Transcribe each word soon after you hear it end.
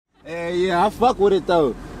Hey, yeah, I fuck with it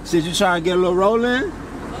though. Shit, you trying to get a little rolling?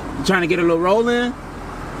 You trying to get a little rolling?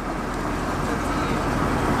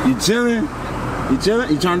 You chilling? You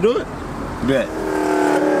chilling? You trying to do it? Bet.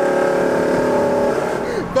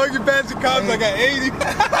 Fuck your fancy cops like an 80.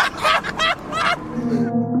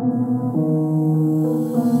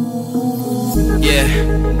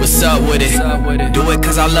 Yeah, what's up with it? Do it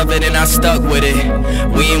cause I love it and I stuck with it.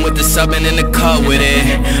 We ain't with the subbing in the cut with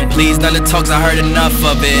it. Please none of the talks, I heard enough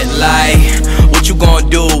of it. Like, what you gonna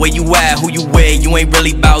do? Where you at? Who you with? You ain't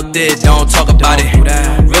really bout this, don't talk about it.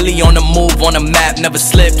 Really on the move, on the map, never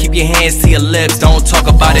slip. Keep your hands to your lips, don't talk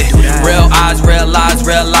about it. Real eyes, real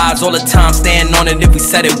lies all the time. Stand on it, if we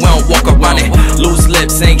said it, we don't walk around it. Loose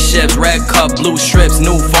lips, sink ships, red cup, blue strips.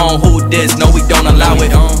 New phone, who this? No, we don't allow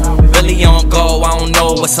it. Really on go, I don't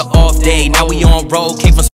know what's an off day. Now we on road,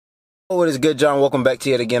 came from. What is good, John? Welcome back to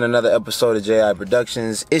yet again another episode of JI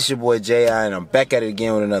Productions. It's your boy JI, and I'm back at it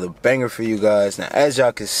again with another banger for you guys. Now, as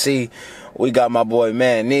y'all can see, we got my boy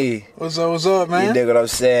Manny. What's up, man? You dig what I'm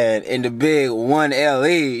saying? In the big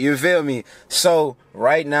 1LE, you feel me? So,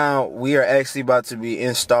 right now, we are actually about to be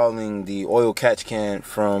installing the oil catch can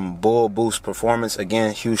from Bull Boost Performance.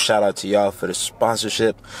 Again, huge shout out to y'all for the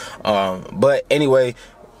sponsorship. But anyway,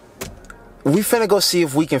 we finna go see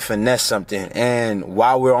if we can finesse something, and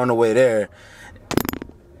while we're on the way there,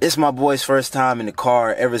 it's my boy's first time in the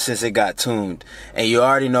car ever since it got tuned, and you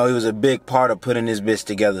already know he was a big part of putting this bitch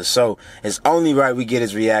together, so it's only right we get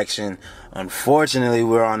his reaction. Unfortunately,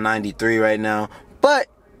 we're on 93 right now, but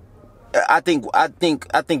I think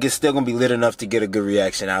it's still gonna be lit enough to get a good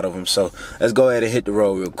reaction out of him. So let's go ahead and hit the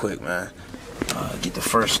road real quick, man. Get the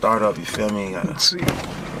first start up, you feel me? Gotta Let's see.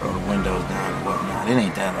 roll the windows down and whatnot. It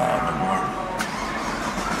ain't that loud no more.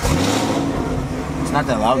 It's not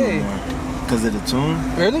that loud no more because of the tune.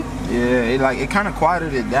 Really? Yeah, it kind of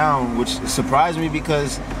quieted it down, which surprised me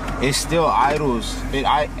because it still idles. It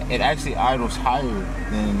actually idles higher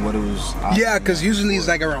than what it was. Yeah, because usually it's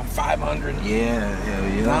like around 500. Yeah.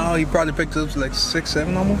 Now he probably picked it up to like 6,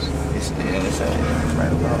 7 almost. It's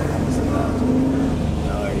right about almost 1,000.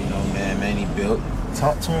 You already know, man. Manny built.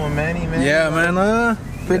 Talk to him, Manny, man. Yeah, man.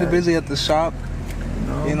 Pretty Yeah. busy at the shop.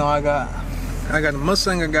 You know, I got a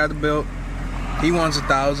Mustang I got to build. He wants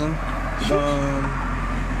 1,000.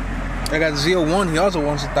 I got Z01. He also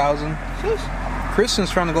wants 1,000.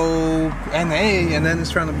 Christian's trying to go NA, and then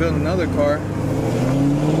he's trying to build another car.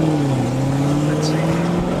 Let's see.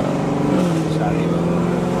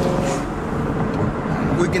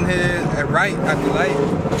 We can hit it right at the light.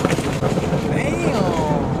 Damn.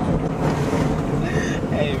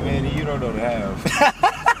 Hey, man, you don't know the half.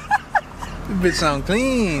 This bitch sound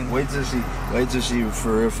clean. Wait till she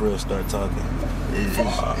for real start talking.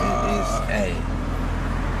 Hey,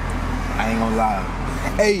 I ain't gonna lie.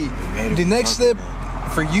 Hey, the next step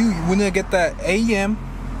for you, we need to get that AEM,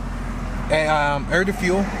 air to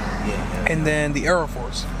fuel, and then the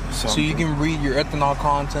Aeroforce, so you can read your ethanol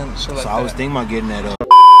content. So like I was thinking about getting that up.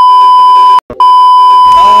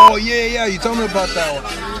 Oh yeah, you told me about that one.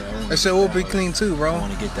 I said we'll be clean too, bro. I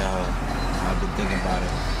want to get that. I've been thinking about it.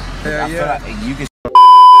 Yeah. I feel like you can.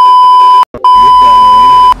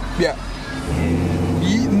 Yeah.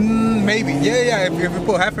 Maybe. Yeah. If we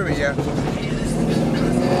pull half of it, yeah.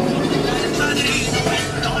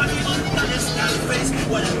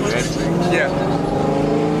 Yeah.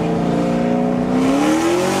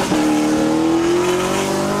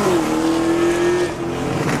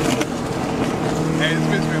 Hey, this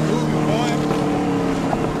bitch been moving, boy.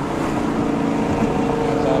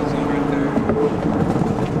 That's awesome right there.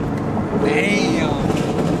 Damn.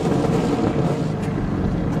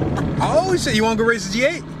 I always say, you want to go race the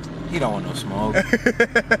G8? He don't want no smoke.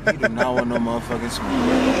 He do not want no motherfucking smoke.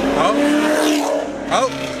 Oh.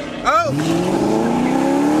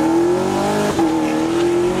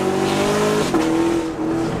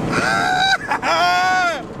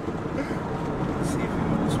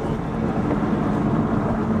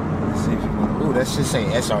 Ooh, that shit say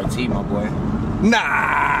SRT, my boy.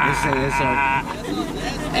 Nah. It say SRT.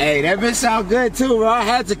 Hey, that bitch sound good too, bro. I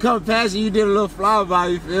had to come past you. You did a little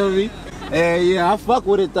flyby, you feel me? Hey, yeah, I fuck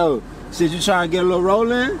with it though. Shit, you trying to get a little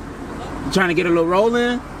rolling? You trying to get a little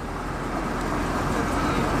rolling?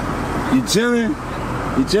 You chilling?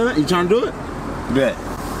 You chilling? You trying to do it? Bet.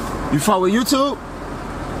 You fuck with YouTube?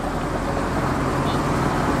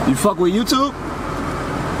 You fuck with YouTube?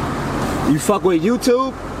 You fuck with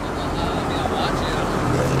YouTube?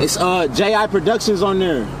 It's JI Productions on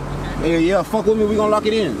there. Yeah, fuck with me, we gonna lock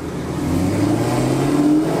it in.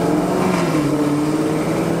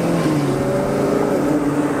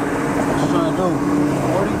 What you trying to do?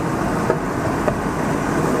 40?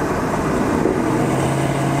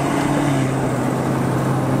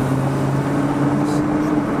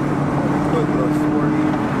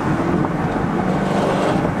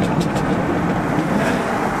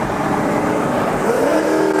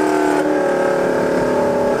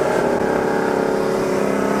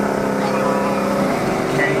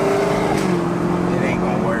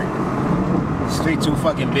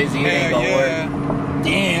 fucking busy. It ain't gonna work.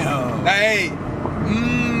 Damn. Hey,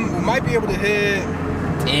 we might be able to hit.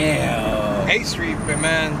 Damn. 8th Street, but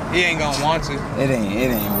man, he ain't gonna want to. It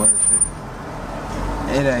ain't worth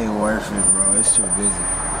it. It ain't worth it, bro. It's too busy.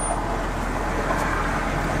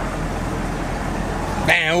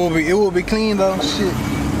 Man, it will be clean though. Shit.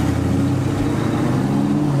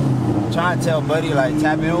 I'm trying to tell buddy, like,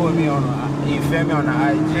 tap in with me on the, you feel me, on the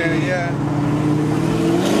IG. Yeah.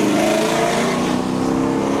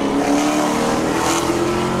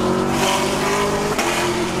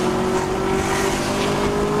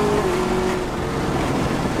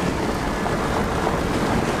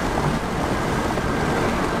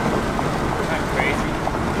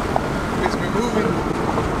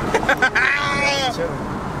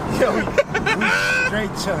 Yo, we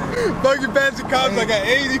straight chilling. Buggy passing cops like at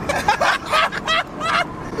 80.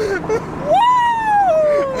 Woo!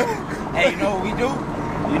 Hey, you know what we do?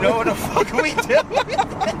 You know what the fuck we do?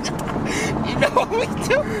 You know what we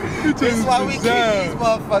do? This is why we keep these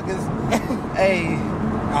motherfuckers. Hey,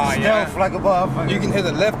 stealth like a motherfucker. You can hit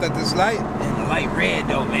the left at this light. And the light red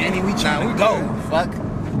though, man. We trying to go. Fuck.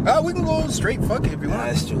 Oh, we can go straight. Fuck it if you want. Nah,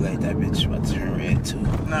 it's too late. That bitch about to turn red too.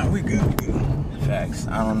 Nah, we good. Facts.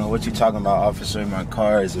 I don't know what you talking about, officer. My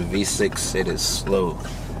car is a V6. It is slow.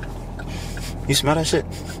 You smell that shit?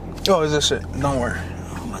 Oh, is this shit? Don't worry.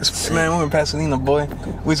 Man, we're in Pasadena, boy.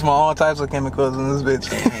 We smell all types of chemicals in this bitch.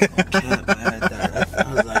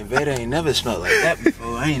 I was like, Veda ain't never smelled like that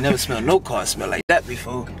before. I ain't never smelled no car smell like that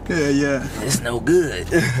before. Yeah. It's no good.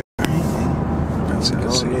 It's a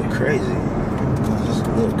little crazy. Just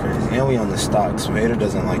a little crazy. And we on the stocks. Veda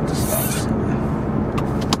doesn't like the stocks.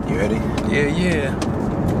 You ready? Yeah.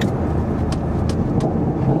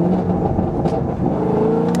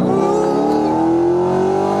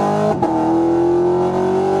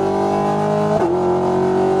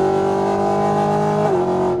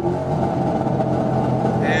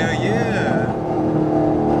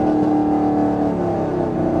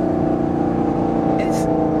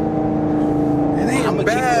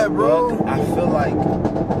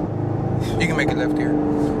 You can make it left here,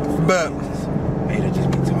 but Veda just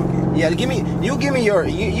be talking. Yeah, give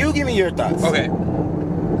me your thoughts. Okay.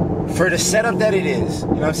 For the setup that it is, you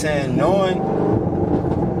know what I'm saying?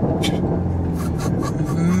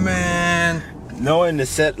 Knowing the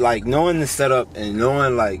setup and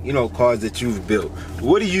knowing, like, you know, cars that you've built.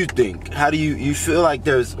 What do you think? How do you feel like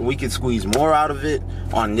we could squeeze more out of it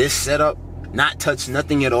on this setup, not touch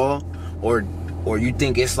nothing at all, or you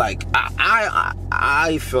think it's like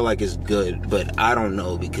I feel like it's good, but I don't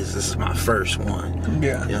know because this is my first one.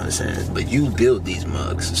 Yeah. You know what I'm saying? But you build these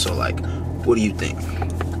mugs, so like, what do you think?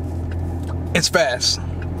 It's fast,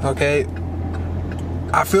 okay?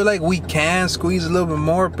 I feel like we can squeeze a little bit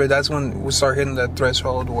more, but that's when we start hitting that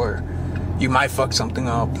threshold where you might fuck something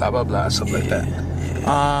up, blah blah blah, stuff like that.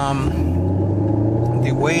 Yeah.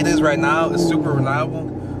 The way it is right now is super reliable.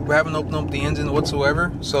 We haven't opened up the engine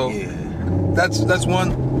whatsoever, so that's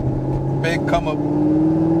one big come up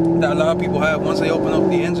that a lot of people have. Once they open up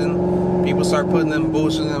the engine, people start putting them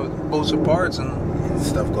bullshit parts and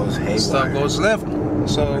stuff goes haywire. Stuff goes left.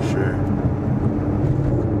 So for sure.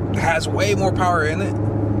 It has way more power in it.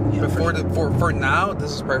 Yeah, but for now,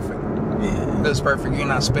 this is perfect. Yeah. This is perfect. You're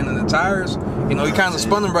not spinning the tires. You know, you kind of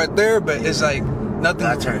spun them right there, but it's like nothing.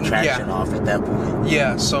 I turn traction off at that point.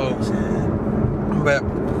 Yeah, so but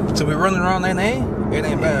to be running around NA, it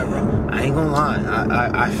ain't bad, bro. I ain't gonna lie.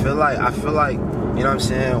 I feel like, you know what I'm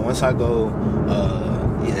saying? Once I go,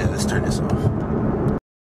 let's turn this off.